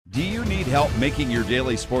Do you need help making your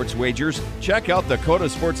daily sports wagers? Check out the Coda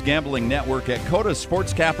Sports Gambling Network at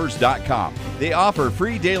codasportscappers.com. They offer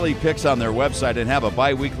free daily picks on their website and have a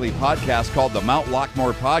bi-weekly podcast called the Mount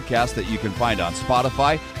Lockmore Podcast that you can find on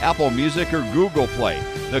Spotify, Apple Music, or Google Play.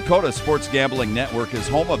 The Coda Sports Gambling Network is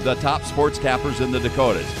home of the top sports cappers in the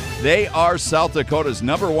Dakotas. They are South Dakota's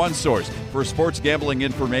 #1 source for sports gambling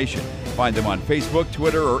information. Find them on Facebook,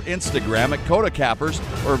 Twitter, or Instagram at Coda Cappers,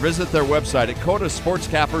 or visit their website at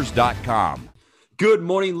codasportscappers.com. Good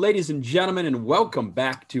morning, ladies and gentlemen, and welcome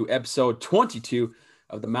back to episode 22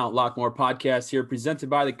 of the Mount Lockmore Podcast here, presented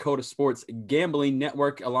by the Coda Sports Gambling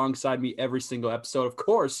Network. Alongside me every single episode, of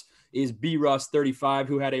course, is Bruss 35,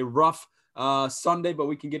 who had a rough Sunday, but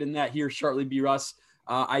we can get in that here shortly, Bruss.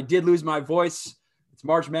 I did lose my voice. It's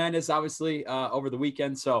March Madness, obviously, over the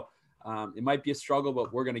weekend, so it might be a struggle,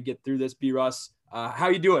 but we're going to get through this, Bruss. How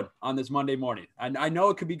you doing on this Monday morning? I know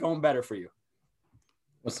it could be going better for you.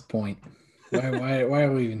 What's the point? Why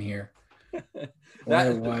are we even here?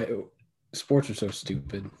 Why sports are so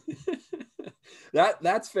stupid.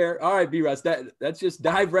 That's fair. All right, Bruss. Let's just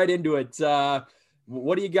dive right into it.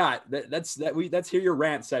 What do you got? Let's hear your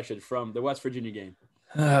rant session from the West Virginia game.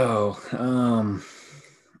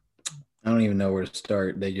 I don't even know where to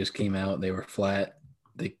start. They just came out. They were flat.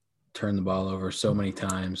 They turned the ball over so many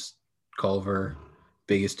times. Culver,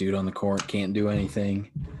 biggest dude on the court, can't do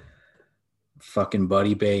anything. Fucking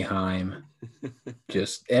Buddy Boeheim.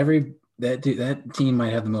 Just that team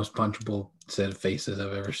might have the most punchable set of faces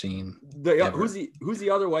I've ever seen. Who's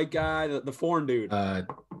the other white guy? The foreign dude. I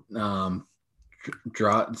can't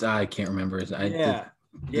remember his.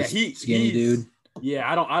 He's skinny dude. Yeah,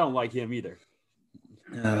 I don't like him either.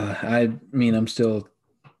 I'm still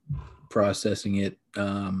processing it.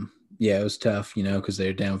 It was tough, because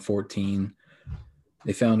they're down 14.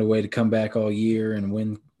 They found a way to come back all year and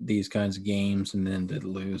win these kinds of games, and then to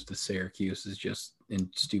lose to Syracuse is just in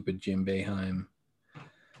stupid Jim Boeheim.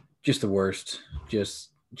 Just the worst. Just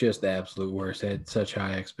the absolute worst. I had such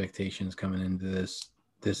high expectations coming into this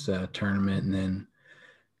tournament, and then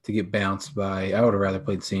to get bounced by, I would have rather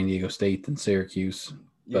played San Diego State than Syracuse.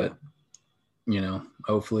 But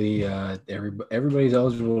hopefully everybody's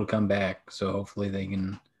eligible to come back. So hopefully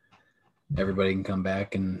everybody can come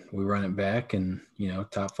back and we run it back, and,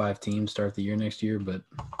 top 5 teams start the year next year. But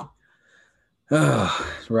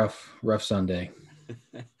rough Sunday.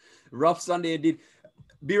 Rough Sunday indeed.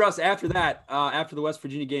 Bruss, after that, after the West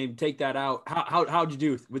Virginia game, take that out. How'd you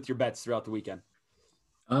do with your bets throughout the weekend?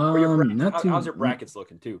 How's your brackets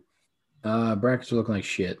looking too? Brackets are looking like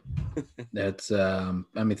shit. That's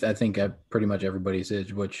I think pretty much everybody's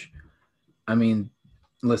is, which,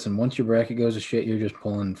 listen, once your bracket goes to shit, you're just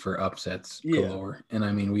pulling for upsets galore.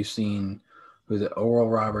 And we've seen Oral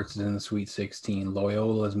Roberts is in the Sweet 16,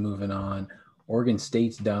 Loyola's moving on, Oregon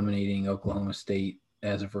State's dominating Oklahoma State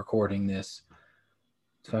as of recording this.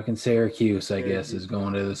 Fucking Syracuse, I guess, is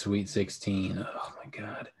going to the Sweet 16. Oh my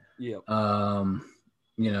God. Yeah.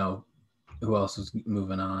 Who else is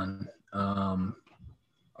moving on?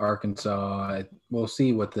 Arkansas. We'll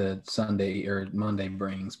see what the Sunday or Monday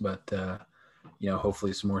brings, but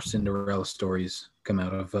hopefully some more Cinderella stories come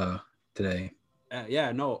out of today.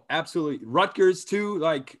 Absolutely. Rutgers too.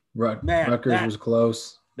 Rutgers was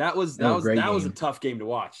close. That was a tough game to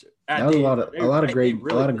watch. That was a lot of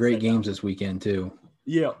great games this weekend too.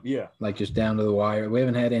 Yeah. Just down to the wire. We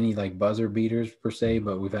haven't had any buzzer beaters per se,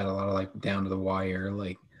 but we've had a lot of down to the wire,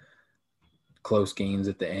 close games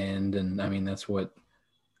at the end. And that's what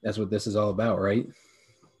this is all about, right?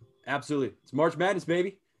 Absolutely. It's March Madness,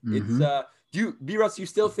 baby. Mm-hmm. It's Bruss, you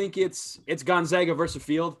still think it's Gonzaga versus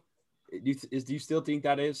Field? Do you still think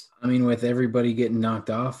that is? With everybody getting knocked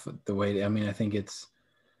off the way, I think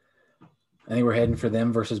we're heading for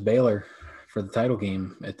them versus Baylor for the title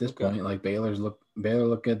game at this point. Baylor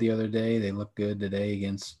looked good the other day. They look good today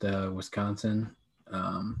against Wisconsin.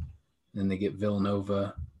 Then they get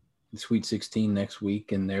Villanova, the Sweet 16 next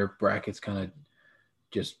week, and their bracket's kind of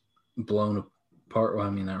just blown apart.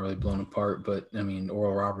 Well, not really blown apart, but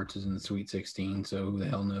Oral Roberts is in the Sweet 16, so who the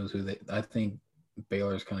hell knows I think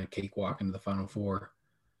Baylor's kind of cakewalking to the Final Four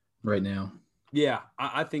right now. Yeah,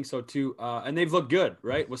 I think so too. And they've looked good,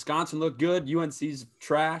 right? Wisconsin looked good. UNC's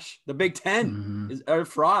trash. The Big Ten are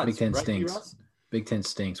frauds. Big Ten right, stinks. Bruss? Big Ten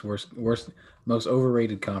stinks. Worst, most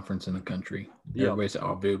overrated conference in the country. Yep. Everybody says,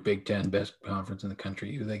 "Oh, Big Ten, best conference in the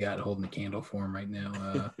country." Who they got holding the candle for them right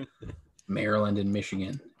now? Maryland and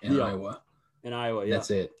Michigan and Iowa. And Iowa, yeah.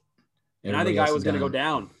 That's it. And I think Iowa's going to go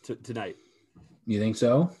down tonight. You think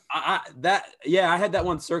so? I had that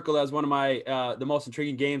one circled as one of my the most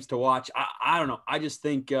intriguing games to watch. I don't know. I just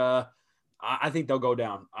think I think they'll go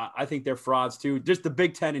down. I think they're frauds too. Just the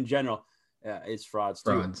Big Ten in general is frauds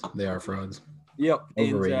too. Frauds. They are frauds. Yep.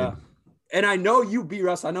 Overrated. And I know you, B.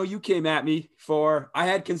 Russ, I know you came at me I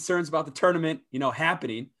had concerns about the tournament,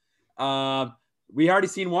 happening. We already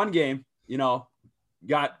seen one game,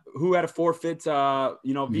 got who had a forfeit,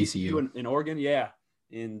 VCU in Oregon. Yeah.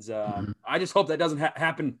 And I just hope that doesn't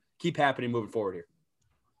happen, keep happening moving forward here.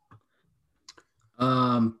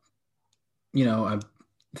 I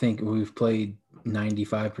think we've played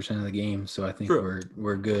 95% of the game, so I think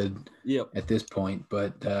we're good at this point.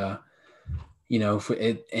 But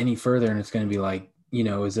if any further, and it's going to be like,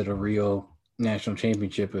 is it a real national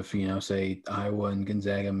championship if say Iowa and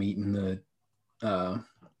Gonzaga meet in the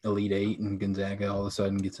Elite Eight, and Gonzaga all of a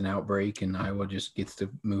sudden gets an outbreak, and Iowa just gets to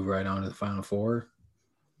move right on to the Final Four.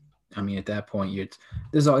 I mean, at that point,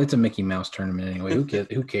 it's a Mickey Mouse tournament anyway.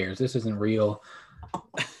 Who cares? This isn't real.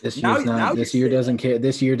 This year doesn't care.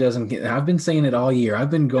 This year doesn't get. I've been saying it all year. I've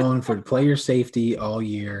been going for player safety all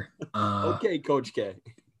year. Okay, Coach K.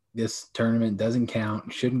 This tournament doesn't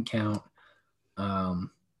count. Shouldn't count.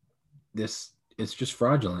 It's just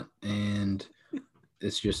fraudulent, and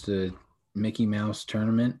it's just a Mickey Mouse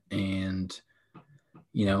tournament, and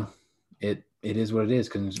it is what it is.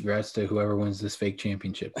 Congrats to whoever wins this fake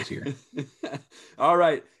championship this year. All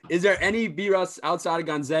right. Is there any B-Russ outside of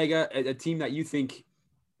Gonzaga, a team that you think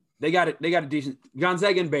they got a decent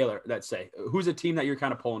Gonzaga and Baylor, let's say? Who's a team that you're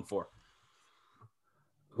kind of pulling for?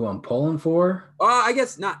 Who I'm pulling for? I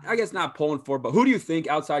guess not pulling for, but who do you think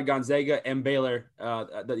outside Gonzaga and Baylor,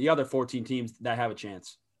 the other 14 teams that have a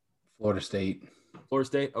chance? Florida State. Florida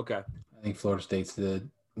State? Okay. I think Florida State's the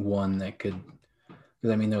one that could.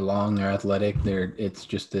 Because, they're long, they're athletic. It's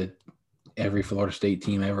just that every Florida State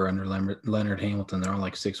team ever under Leonard Hamilton, they're all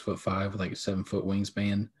like 6'5" with like a 7-foot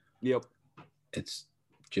wingspan. Yep. It's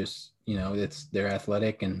just, they're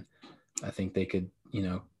athletic, and I think they could,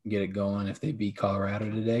 get it going if they beat Colorado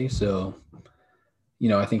today. So,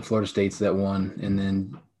 I think Florida State's that one. And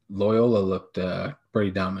then Loyola looked pretty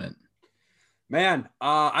dominant. Man,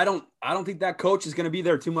 I don't think that coach is going to be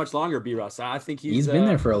there too much longer, B. Russ. I think he's been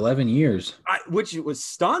there for 11 years. Which was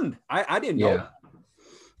stunned. I didn't know. Yeah.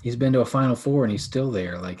 He's been to a Final Four and he's still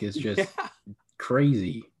there. Like, it's just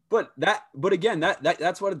crazy. But again,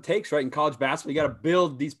 that's what it takes, right? In college basketball, you got to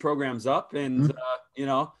build these programs up, and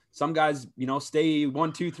some guys, stay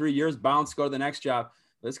 1, 2, 3 years, bounce, go to the next job.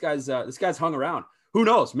 This guy's hung around. Who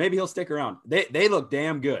knows? Maybe he'll stick around. They look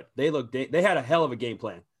damn good. They had a hell of a game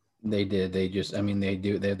plan. They did. They just, they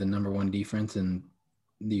have the number one defense, and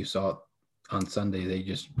you saw it on Sunday. They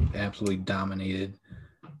just absolutely dominated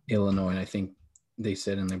Illinois. And I think they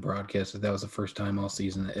said in the broadcast that was the first time all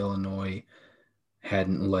season that Illinois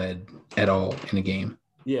hadn't led at all in a game.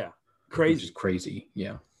 Yeah. Crazy. Which is crazy.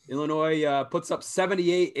 Yeah. Illinois puts up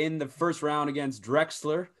 78 in the first round against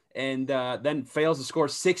Drexler, and then fails to score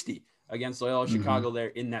 60 against Loyola Chicago there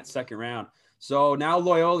in that second round. So now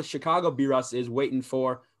Loyola Chicago, B-Russ, is waiting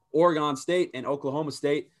for Oregon State and Oklahoma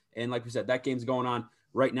State. And like we said, that game's going on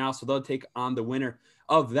right now. So they'll take on the winner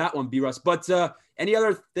of that one, B-Russ. But any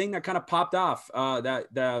other thing that kind of popped off,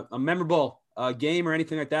 a memorable game or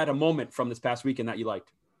anything like that, a moment from this past weekend that you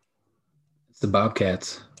liked? It's the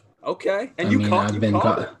Bobcats. Okay. And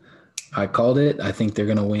I called it. I think they're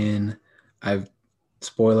going to win.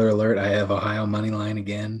 Spoiler alert, I have Ohio money line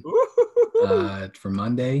again for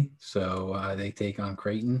Monday. So they take on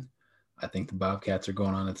Creighton. I think the Bobcats are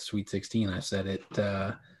going on at the Sweet 16. I said it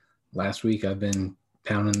last week. I've been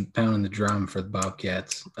pounding the drum for the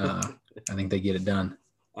Bobcats. I think they get it done.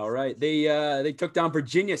 All right. They took down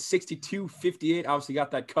Virginia 62-58. Obviously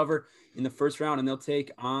got that cover in the first round, and they'll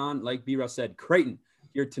take on, like B-Russ said, Creighton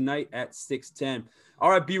here tonight at 6:10.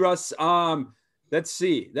 All right, B-Russ. Let's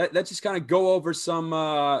see. Let's just kind of go over some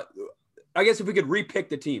I guess if we could repick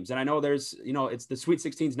the teams. And I know there's, it's the Sweet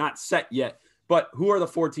 16's not set yet. But who are the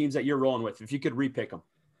 4 teams that you're rolling with, if you could repick them?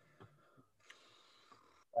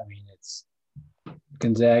 It's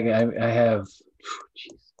Gonzaga. I have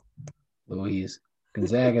Louise.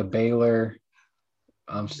 Gonzaga, Baylor.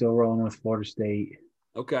 I'm still rolling with Florida State.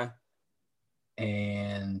 Okay.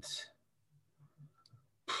 And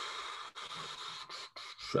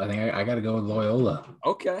I think I got to go with Loyola.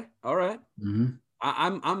 Okay. All right. Mm-hmm.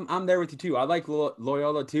 I'm there with you too. I like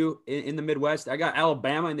Loyola too in the Midwest. I got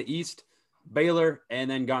Alabama in the East, Baylor, and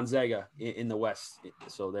then Gonzaga in the West.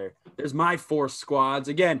 So there's my 4 squads.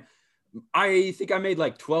 Again, I think I made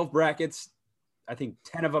like 12 brackets. I think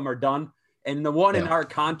 10 of them are done. And the one in our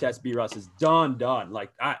contest, B-Russ, is done.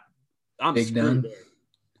 Like I'm big screwed done. there.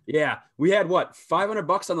 Yeah. We had what,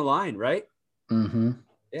 $500 on the line, right? Mm-hmm.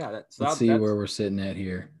 Yeah. Let's see where we're sitting at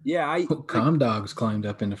here. Yeah. Dogs climbed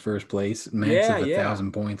up into first place. Max of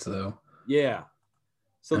 1,000 points though. Yeah.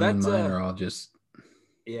 So mine are all just.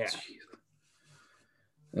 Yeah.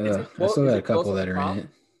 I still got a couple that are in it.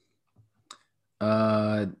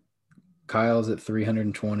 Kyle's at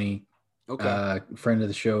 320. Okay. Friend of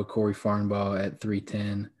the show, Corey Farnbaugh at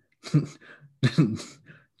 310.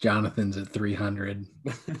 Jonathan's at 300.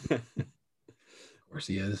 Of course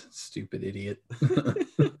he is. Stupid idiot.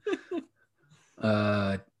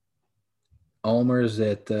 Ulmer's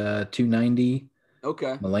at 290.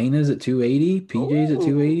 Okay. Melena's at 280. PJ's at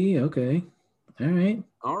 280. Okay.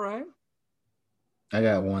 All right. I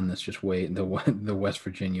got one that's just the West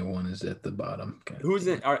Virginia one is at the bottom. Who's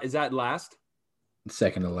it? Is that last?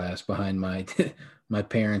 Second to last behind my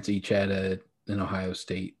parents each had an Ohio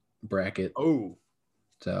State bracket. Oh.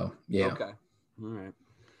 So, yeah. Okay. All right.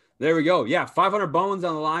 There we go. Yeah, 500 bones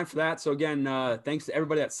on the line for that. So again, thanks to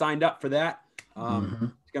everybody that signed up for that.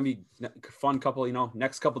 It's gonna be a fun couple,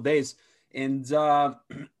 next couple days. And so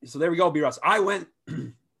there we go, B-Russ. I went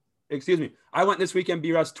this weekend,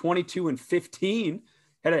 B-Russ, 22-15.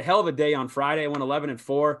 Had a hell of a day on Friday. I went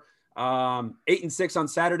 11-4, 8-6 on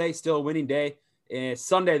Saturday. Still a winning day.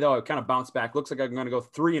 Sunday though, it kind of bounced back. Looks like I'm going to go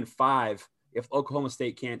 3-5 if Oklahoma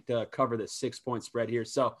State can't cover the 6-point spread here.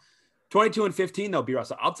 So 22-15 though,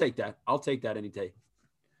 B-Russ. I'll take that. I'll take that any day.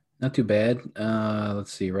 Not too bad.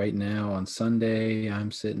 Let's see. Right now on Sunday,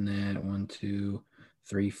 I'm sitting at 1, 2,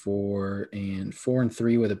 3, 4, and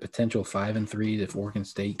 4-3 with a potential 5-3 if Oregon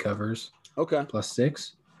State covers. Okay.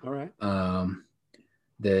 +6. All right.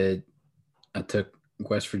 I took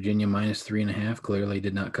West Virginia -3.5. Clearly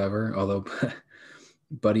did not cover. Although,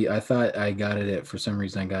 buddy, I thought I got it for some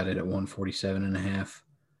reason I got it at 147.5.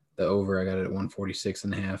 The over I got it at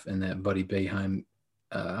 146.5, and that Buddy Boeheim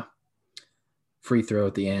free throw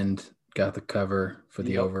at the end got the cover for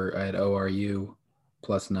the over. I had ORU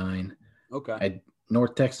 +9. Okay. I had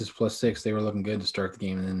North Texas +6. They were looking good to start the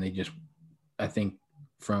game, and then they just, I think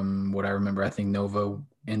from what I remember, I think Nova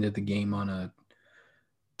ended the game on a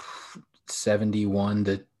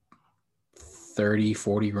 71-30,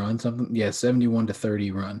 40 run, something. Yeah,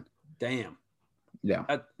 71-30 run. Damn. Yeah.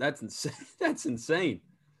 That's insane. That's insane.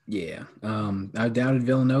 Yeah. I doubted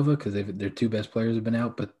Villanova because their two best players have been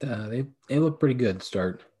out, but they look pretty good to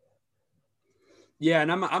start. Yeah,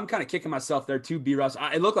 and I'm kind of kicking myself there too, B-Russ.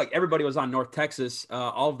 It looked like everybody was on North Texas,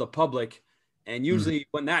 all of the public. And usually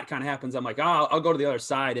when that kind of happens, I'm like, I'll go to the other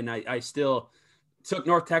side. And I still took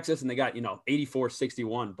North Texas, and they got,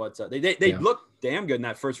 84-61. But they looked damn good in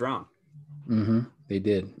that first round. Mm-hmm. They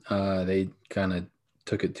did. They kind of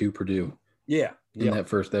took it to Purdue. Yeah. In that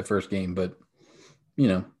first game. But,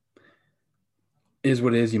 is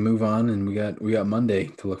what it is. You move on, and we got Monday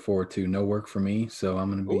to look forward to. No work for me, so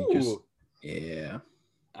I'm going to be yeah.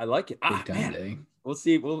 I like it. Big time day. We'll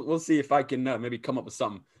see. We'll see if I can maybe come up with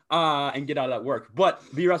something and get out of that work. But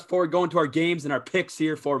B-Russ, before we go into our games and our picks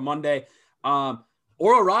here for Monday, Oral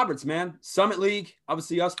Roberts, man, Summit League.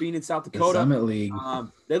 Obviously, us being in South Dakota, the Summit League.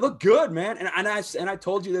 They look good, man. And I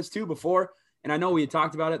told you this too before, and I know we had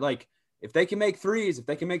talked about it. Like, if they can make threes, if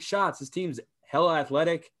they can make shots, this team's hella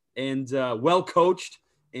athletic and well coached,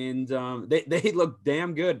 and they look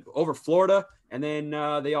damn good over Florida. And then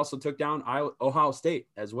they also took down Ohio State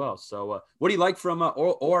as well. So what do you like from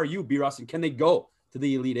ORU, B-Russ, and can they go to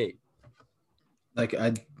the Elite Eight? Like,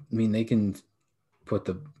 I mean, they can put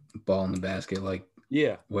the ball in the basket. Like,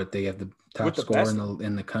 what they have the top scorer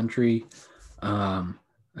in the country. I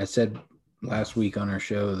said last week on our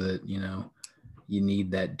show that, you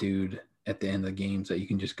need that dude at the end of the games that you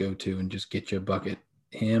can just go to and just get you a bucket.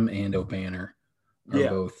 Him and O'Banner are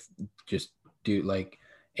both just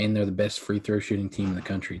and they're the best free throw shooting team in the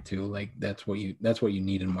country too. Like, that's what you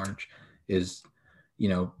need in March is,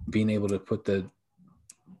 being able to put the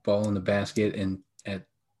ball in the basket and at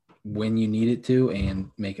when you need it to, and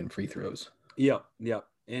making free throws. Yep.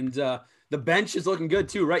 And the bench is looking good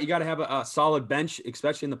too, right? You got to have a solid bench,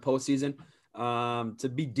 especially in the postseason, to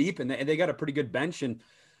be deep. And they got a pretty good bench, and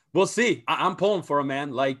we'll see. I'm pulling for them,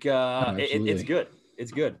 man. Like, it's good.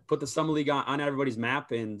 It's good. Put the Summer League on everybody's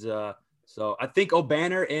map, and so I think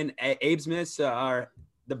O'Banner and Abe Smith are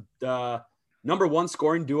the number one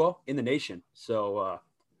scoring duo in the nation. So,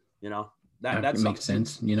 that makes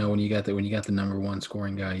sense. When you got the number one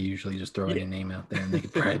scoring guy, you usually just throw your name out there, and they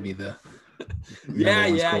could probably be the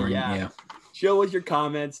yeah. Chill with your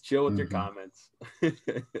comments.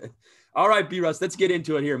 All right, B-Russ, let's get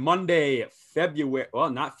into it here. Monday,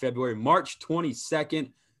 March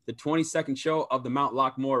 22nd, the 22nd show of the Mount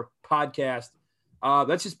Lockmore podcast.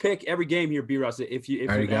 Let's just pick every game here, B-Russ. If you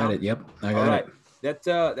already got it. Yep, I got it. That's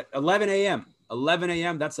 11 a.m. 11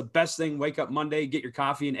 a.m. That's the best thing. Wake up Monday, get your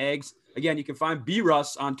coffee and eggs. Again, you can find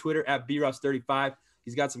Bruss on Twitter at Bruss35.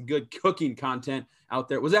 He's got some good cooking content out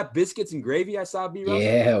there. Was that biscuits and gravy I saw, Bruss?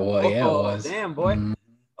 Yeah, well, yeah, it was. Damn, boy.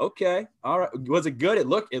 Okay. All right. Was it good? It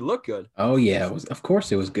looked good. Oh yeah, it was. Of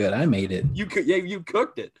course, it was good. I made it. You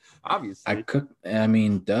cooked it. Obviously. I cooked. I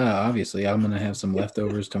mean, obviously, I'm gonna have some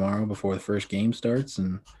leftovers tomorrow before the first game starts,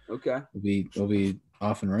 and okay, we'll be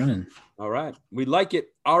off and running. All right, we like it.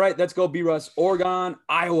 All right, let's go. Bruss, Oregon,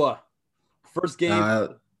 Iowa, first game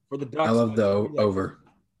for the Ducks. I love the over.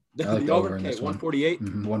 I like the over in this 148.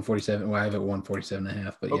 147. Well, I have it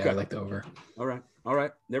 147.5, but yeah, I like the over. All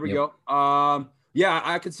right. There we go. Yeah,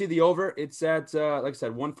 I could see the over. It's at like I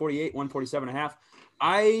said, 148, 147.5.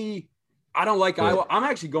 I don't like Iowa. I'm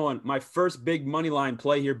actually going my first big money line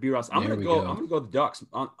play here, Bruss. I'm gonna go the Ducks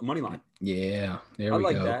on money line. Yeah, there we go.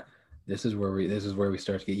 I like that. This is where we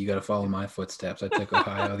start to get. You got to follow my footsteps. I took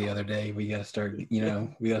Ohio the other day. We got to start. We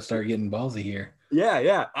got to start getting ballsy here.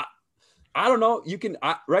 Yeah. I don't know. You can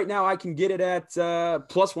right now. I can get it at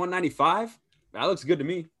plus 195. That looks good to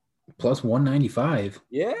me. Plus 195.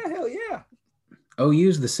 Yeah, hell yeah.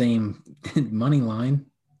 OU's the same money line.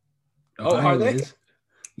 Ohio are they?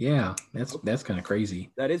 Yeah, that's kind of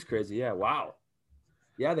crazy. That is crazy. Yeah. Wow.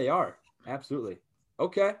 Yeah, they are. Absolutely.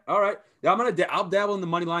 Okay. All right. Yeah, I'll dabble in the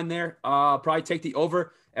money line there. Probably take the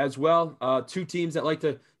over as well. Two teams that like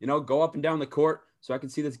to go up and down the court. So I can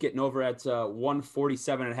see this getting over at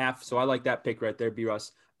 147.5. So I like that pick right there,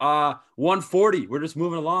 Bruss. 140. We're just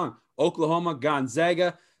moving along. Oklahoma,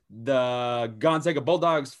 Gonzaga. The Gonzaga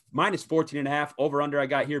Bulldogs minus 14.5. Over under I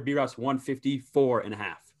got here, Bruss,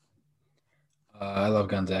 154.5. I love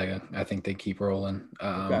Gonzaga. I think they keep rolling.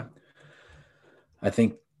 Okay. I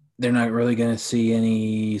think they're not really going to see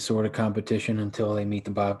any sort of competition until they meet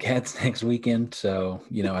the Bobcats next weekend. So,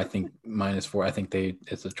 I think -4, I think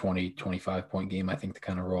it's a 20, 25 point game. I think they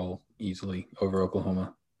kind of roll easily over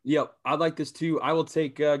Oklahoma. Yep. I like this too. I will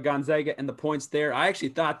take Gonzaga and the points there. I actually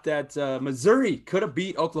thought that Missouri could have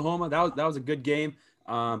beat Oklahoma. That was a good game.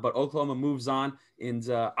 But Oklahoma moves on. And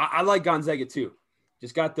I like Gonzaga too.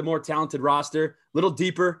 Just got the more talented roster, a little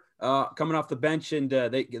deeper coming off the bench. And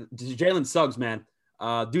Jalen Suggs, man.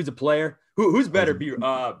 Dude's a player. Who's better,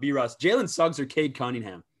 Bruss? Jalen Suggs or Cade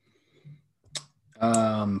Cunningham?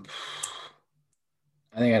 I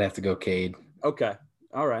think I'd have to go Cade. Okay.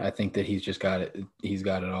 All right. I think that he's just got it. He's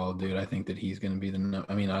got it all, dude. I think that he's going to be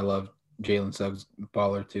I love Jalen Suggs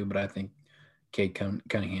baller too, but I think Cade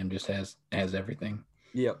Cunningham just has everything.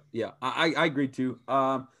 Yeah. I agree too.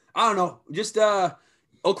 I don't know. Just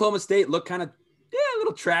Oklahoma State looked kind of a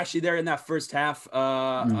little trashy there in that first half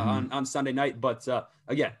on Sunday night. But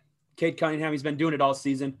again, Cade Cunningham, he's been doing it all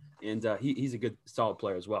season, and he's a good, solid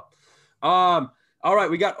player as well. All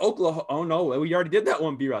right, we got Oklahoma. Oh, no, we already did that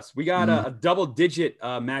one, Bruss. We got a double-digit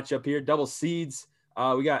matchup here, double seeds.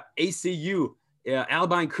 We got ACU,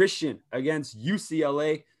 Albine Christian against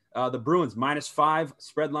UCLA. The Bruins, -5,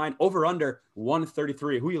 spread line, over-under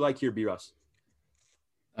 133. Who you like here, Bruss?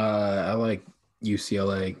 I like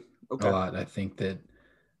UCLA a lot. I think that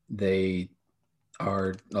they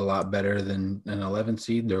are a lot better than an 11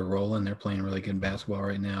 seed. They're rolling. They're playing really good basketball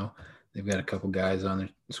right now. They've got a couple guys on their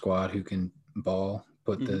squad who can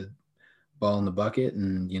put the ball in the bucket.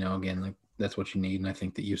 And, again, like that's what you need. And I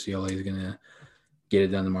think that UCLA is going to get it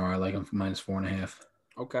done tomorrow. I like them for -4.5.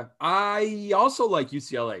 Okay. I also like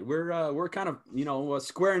UCLA. We're kind of,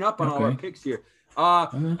 squaring up on all our picks here.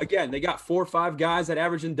 Again, they got 4 or 5 guys that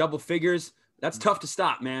average in double figures. That's tough to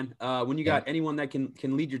stop, man. When you got anyone that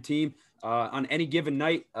can lead your team on any given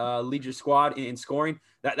night, lead your squad in scoring,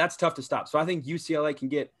 that's tough to stop. So I think UCLA can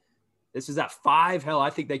get, this is at 5. Hell, I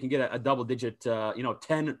think they can get a double digit,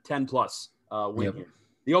 10 plus win here.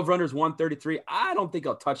 The over-under is 133. I don't think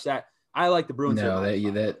I'll touch that. I like the Bruins. No,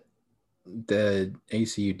 the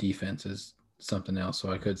ACU defense is something else.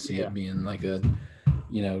 So I could see it being like a,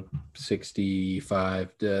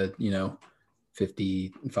 65 to,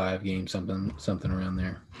 55 games, something around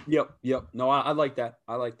there. Yep. No, I like that.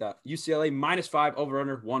 UCLA -5,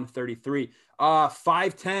 over-under 133.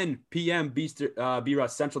 5:10 p.m.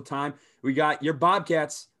 B-Russ Central Time. We got your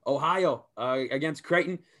Bobcats, Ohio, against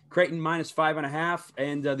Creighton. Creighton -5.5,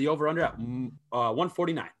 and the over-under at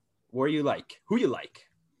 149. Who you like?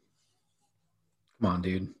 Come on,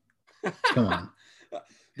 dude. Come on.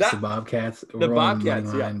 The Bobcats. The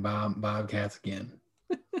Bobcats, Bobcats again.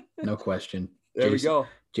 No question. There we go.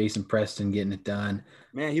 Jason Preston getting it done.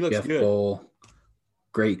 Man, he looks Jeff good. Bowl,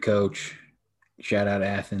 great coach. Shout out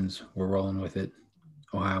Athens. We're rolling with it.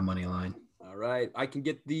 Ohio money line. All right. I can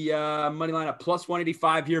get the money line at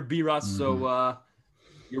 +185 here, B-Russ. So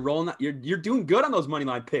You're rolling. You're doing good on those money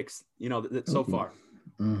line picks. So far.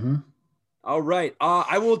 Mm-hmm. All right.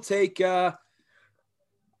 I will take.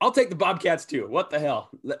 I'll take the Bobcats too. What the hell?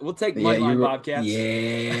 We'll take money line Bobcats.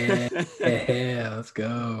 Yeah. Yeah. Let's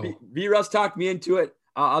go. B. Russ talked me into it.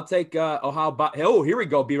 I'll take Ohio. Oh, here we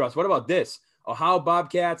go. B. Russ. What about this? Ohio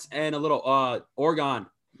Bobcats and a little Oregon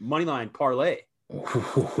money line parlay.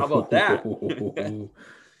 How about that?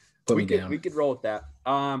 We could roll with that.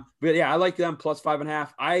 But yeah, I like them plus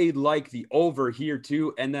 5.5. I like the over here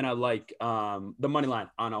too, and then I like the money line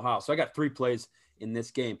on Ohio. So I got 3 plays in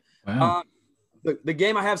this game. Wow. The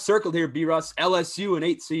game I have circled here, B. Russ, LSU, an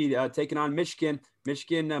 8 seed, taking on Michigan.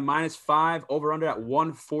 Michigan -5, over under at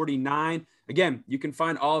 149. Again, you can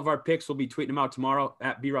find all of our picks. We'll be tweeting them out tomorrow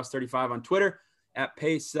at BRuss35 on Twitter, at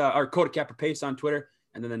Pace or Coda Capper Pace on Twitter,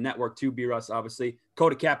 and then the network too, B. Russ, obviously.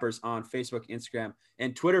 Coda Cappers on Facebook, Instagram,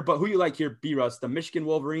 and Twitter. But who you like here, B. Russ? The Michigan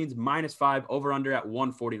Wolverines -5, over under at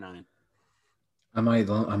 149. I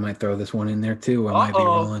might throw this one in there too. I might be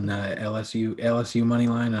rolling LSU money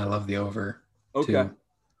line. I love the over. Okay. Too.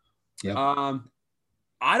 Yep.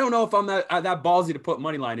 I don't know if I'm that ballsy to put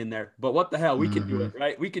money line in there, but what the hell? We can do it,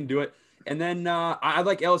 right? We can do it. And then I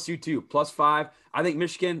like LSU too, +5. I think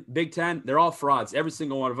Michigan, Big Ten, they're all frauds. Every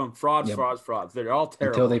single one of them, frauds. They're all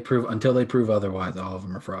terrible until they prove otherwise. All of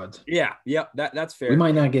them are frauds. Yeah, that's fair. We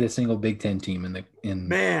might not get a single Big Ten team in the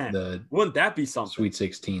wouldn't that be something? Sweet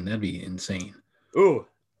 16. That'd be insane. Ooh,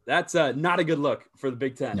 that's not a good look for the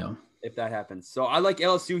Big Ten. No, if that happens. So I like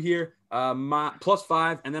LSU here, my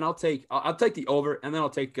 +5, and then I'll take the over, and then I'll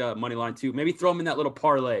take money line too. Maybe throw them in that little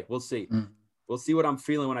parlay. We'll see. We'll see what I'm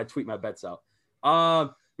feeling when I tweet my bets out.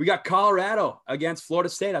 We got Colorado against Florida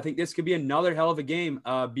State. I think this could be another hell of a game.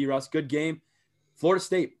 B. Russ, good game. Florida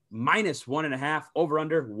State -1.5, over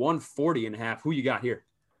under 140.5. Who you got here?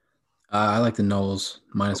 I like the Noles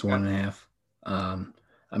 -1.5.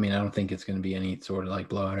 I mean, I don't think it's going to be any sort of like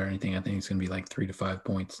blowout or anything. I think it's going to be like 3 to 5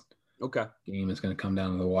 points. Okay. Game is going to come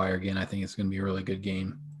down to the wire again. I think it's going to be a really good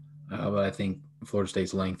game. But I think Florida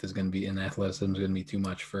State's length is going to be, and athleticism is going to be too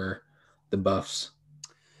much for the Buffs.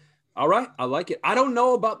 All right. I like it. I don't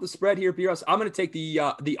know about the spread here, P.R.S. I'm going to take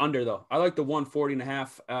the under, though. I like the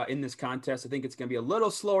 140.5 in this contest. I think it's going to be a little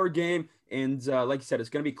slower game. And like you said, it's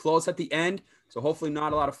going to be close at the end. So hopefully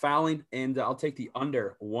not a lot of fouling. And I'll take the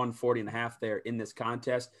under 140.5 there in this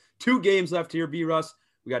contest. 2 games left here, B-Russ.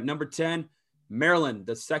 We got number 10, Maryland,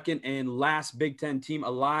 the second and last Big Ten team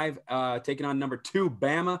alive, taking on number 2,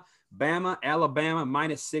 Bama. Alabama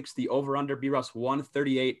 -6, the over-under, B-Russ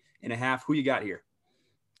 138.5. Who you got here?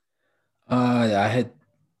 I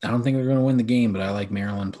don't think they're going to win the game, but I like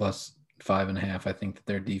Maryland +5.5. I think that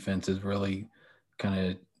their defense has really kind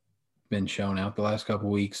of been shown out the last couple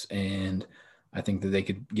of weeks, and I think that they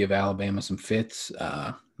could give Alabama some fits,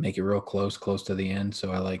 make it real close to the end.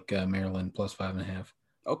 So I like Maryland +5.5.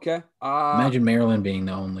 Okay. Imagine Maryland being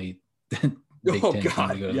the only Big Ten team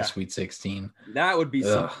to go to the Sweet 16. That would be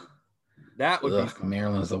something. That would be something.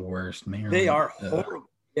 Maryland's the worst. They are horrible.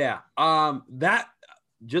 Yeah. That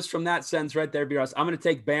just from that sentence right there, B-Russ, I'm going to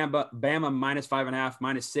take Bama -5.5,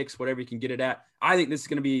 -6, whatever you can get it at. I think this is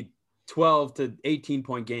going to be 12 to 18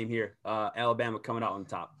 point game here. Alabama coming out on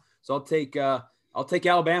top. So I'll take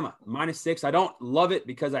Alabama -6. I don't love it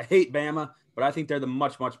because I hate Bama, but I think they're the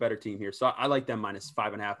much better team here. So I like them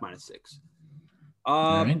 -5.5, -6.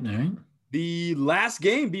 All right. The last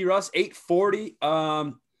game, B-Russ, 8:40.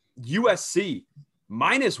 USC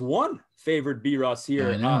 -1 favored B-Russ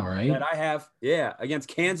here. I know, right? That I have, against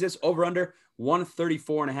Kansas, over under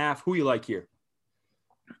 134.5. Who you like here?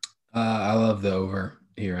 I love the over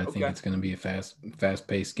here. I think it's going to be a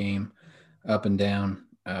fast-paced game, up and down.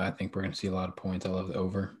 I think we're going to see a lot of points. I love the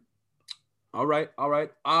over. All right.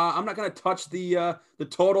 I'm not going to touch the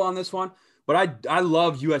total on this one, but I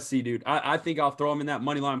love USC, dude. I think I'll throw them in that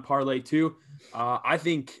money line parlay too. I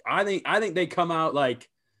think they come out like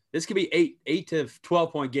this could be 8 to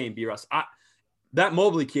 12 point game. B-Russ. That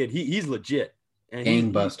Mobley kid, he's legit. And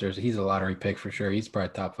Gangbusters. He's a lottery pick for sure. He's probably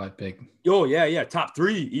top 5 pick. Oh yeah, top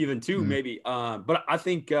 3 even too maybe. But I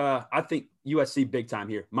think USC big time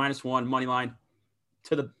here. -1 money line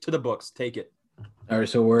to the books. Take it. All right,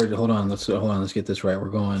 so hold on. Let's get this right. We're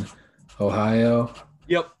going Ohio.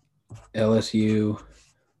 Yep. LSU,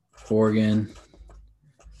 Oregon,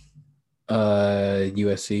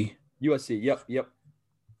 USC. USC. Yep.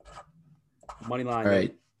 Money line. All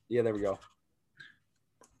right. Yeah, there we go.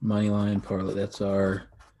 Money line parlay. That's our.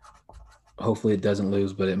 Hopefully it doesn't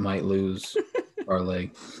lose, but it might lose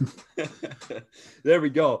parlay. There we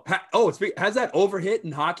go. Has that over hit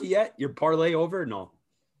in hockey yet? Your parlay over? No.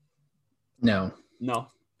 No.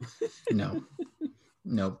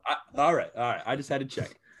 Nope. All right. I just had to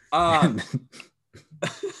check. All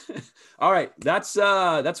right, that's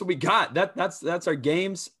what we got. That's our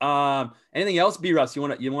games. Anything else, B-Russ, you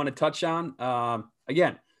want to touch on?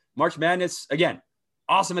 Again, March Madness, again,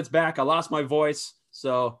 awesome. It's back. I lost my voice,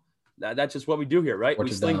 so that's just what we do here, right?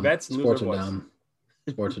 Sports we sling dumb. bets and Sports lose our are voice. dumb.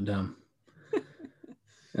 Sports are dumb.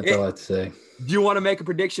 That's all I have to say. Do you want to make a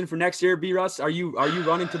prediction for next year, B-Russ? Are you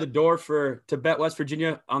running to the door to bet West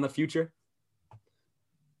Virginia on the future?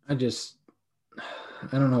 I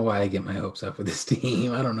don't know why I get my hopes up with this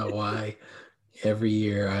team. I don't know why. Every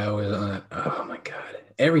year I always, oh my God.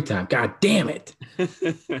 Every time, God damn it.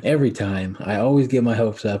 Every time I always get my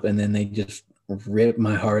hopes up and then they just rip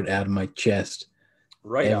my heart out of my chest.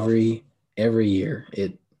 Right. Every year.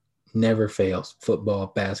 It never fails. Football,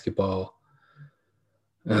 basketball.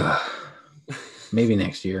 Maybe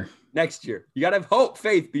next year. Next year. You got to have hope,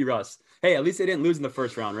 faith, B-Russ. Hey, at least they didn't lose in the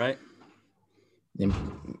first round, right?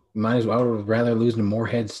 Might as well. I would rather lose to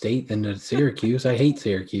Morehead State than to Syracuse. I hate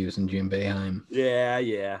Syracuse and Jim Boeheim.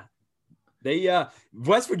 Yeah. They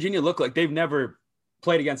West Virginia look like they've never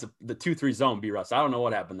played against the 2-3 zone, B-Russ. I don't know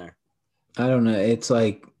what happened there. I don't know. It's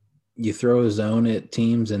like you throw a zone at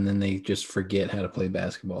teams and then they just forget how to play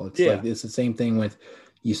basketball. It's like it's the same thing with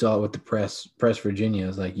you saw it with the press Virginia.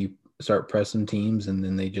 It's like you start pressing teams and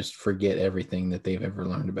then they just forget everything that they've ever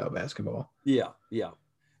learned about basketball. Yeah.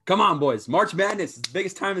 Come on, boys. March Madness is the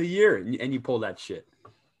biggest time of the year, and you pull that shit.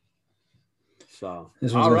 So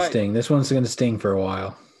this one's going to sting. This one's going to sting for a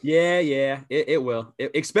while. Yeah, it will.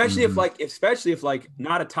 Especially if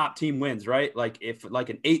not a top team wins, right? Like if like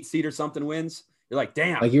an 8 seed or something wins, you're like,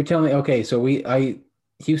 damn. Like you're telling me, okay, so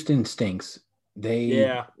Houston stinks.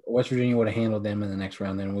 West Virginia would have handled them in the next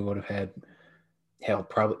round, then we would have had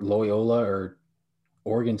probably Loyola or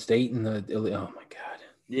Oregon State in the. Oh my God.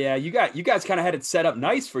 Yeah, you guys kind of had it set up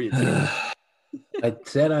nice for you too. I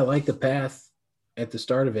said I liked the path at the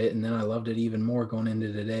start of it, and then I loved it even more going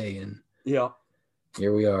into today. And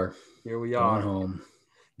here we are. Going home.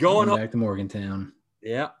 Going back to Morgantown.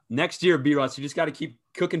 Yeah. Next year, B-Russ, you just got to keep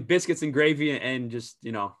cooking biscuits and gravy and just,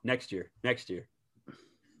 next year.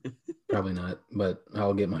 Probably not, but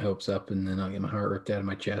I'll get my hopes up and then I'll get my heart ripped out of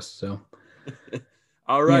my chest. So.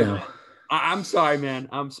 All right. I'm sorry, man.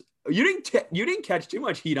 You didn't catch too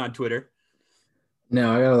much heat on Twitter.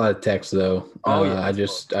 No, I got a lot of texts though. I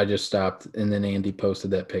just stopped, and then Andy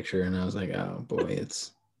posted that picture, and I was like, "Oh boy,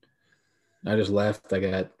 I just left.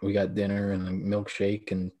 We got dinner and a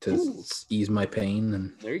milkshake, and to ease my pain,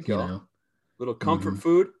 and there you go, little comfort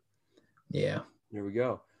food. Yeah, there we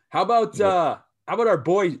go. How about our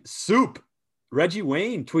boy Soup, Reggie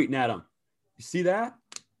Wayne tweeting at him? You see that?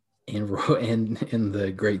 And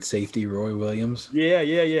the great safety Roy Williams. Yeah.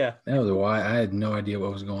 That was why I had no idea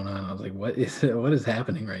what was going on. I was like, what is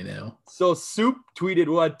happening right now? So Soup tweeted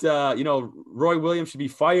what Roy Williams should be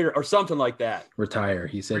fired or something like that. Retire.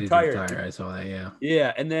 He said he'd retire. I saw that. Yeah.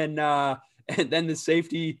 Yeah, and then the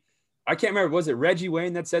safety, I can't remember, was it Reggie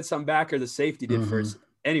Wayne that said something back or the safety did first?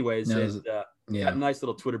 Anyways, got a nice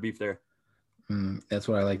little Twitter beef there. That's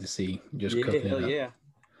what I like to see. Just cooking it up. Yeah.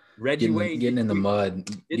 Reggie Wayne getting in the mud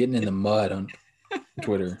on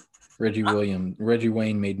Twitter. Reggie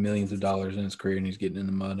Wayne made millions of dollars in his career, and he's getting in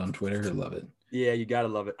the mud on Twitter. I love it. Yeah, you gotta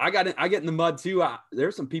love it. I get in the mud too.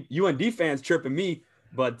 There's some people, UND fans, chirping me,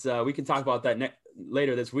 but we can talk about that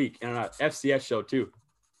later this week and on our FCS show too.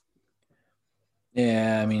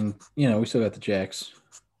 Yeah, I mean, we still got the Jacks.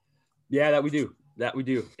 Yeah, that we do.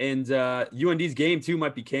 And UND's game too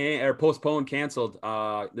might be postponed, canceled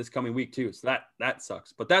this coming week too. So that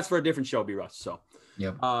sucks. But that's for a different show, B-Russ. So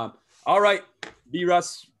yep. All right,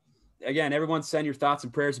 B-Russ. Again, everyone send your thoughts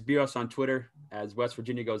and prayers to B-Russ on Twitter as West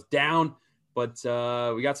Virginia goes down. But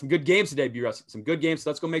we got some good games today, B-Russ. Some good games.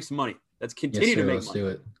 So let's go make some money. Let's continue to make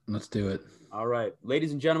money. Let's do it. All right.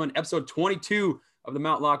 Ladies and gentlemen, episode 22 of the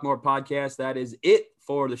Mount Lockmore podcast. That is it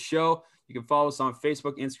for the show. You can follow us on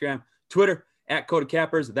Facebook, Instagram, Twitter, at Coda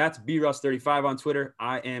Cappers. That's BRuss35 on Twitter.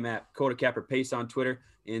 I am at Coda Capper Pace on Twitter.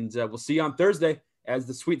 And we'll see you on Thursday as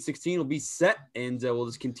the Sweet 16 will be set. And we'll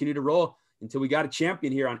just continue to roll until we got a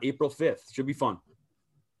champion here on April 5th. Should be fun.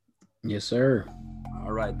 Yes, sir.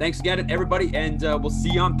 All right. Thanks again, everybody. And we'll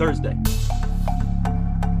see you on Thursday.